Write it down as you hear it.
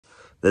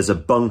There's a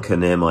bunker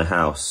near my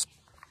house.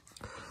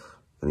 I'm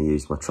going to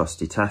use my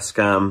trusty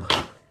Tascam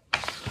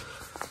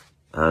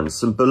and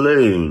some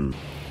balloon.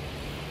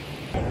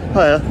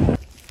 Hiya. A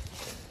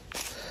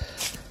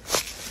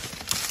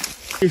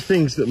few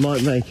things that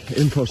might make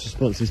impulse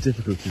responses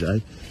difficult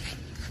today.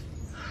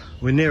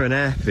 We're near an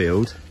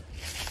airfield,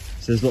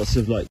 so there's lots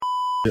of like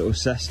little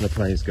Cessna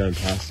planes going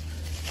past,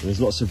 and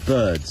there's lots of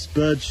birds.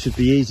 Birds should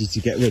be easy to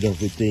get rid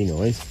of with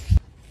denoise.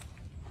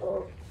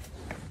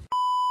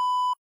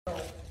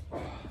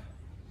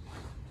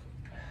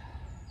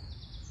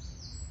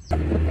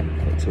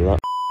 Until that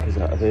is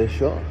out of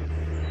earshot.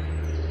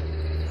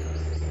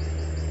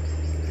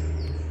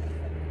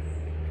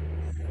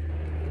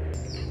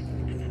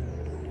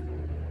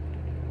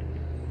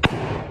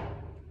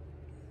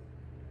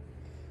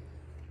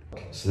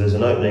 So there's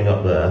an opening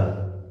up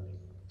there.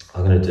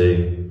 I'm going to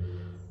do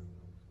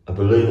a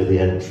balloon at the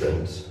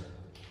entrance,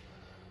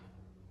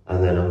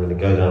 and then I'm going to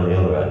go down the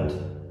other end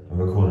and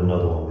record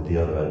another one with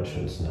the other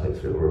entrance, and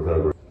hopefully it will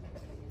reverberate.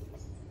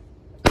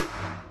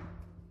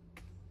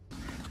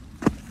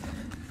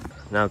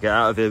 Now get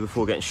out of here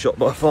before getting shot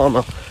by a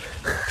farmer.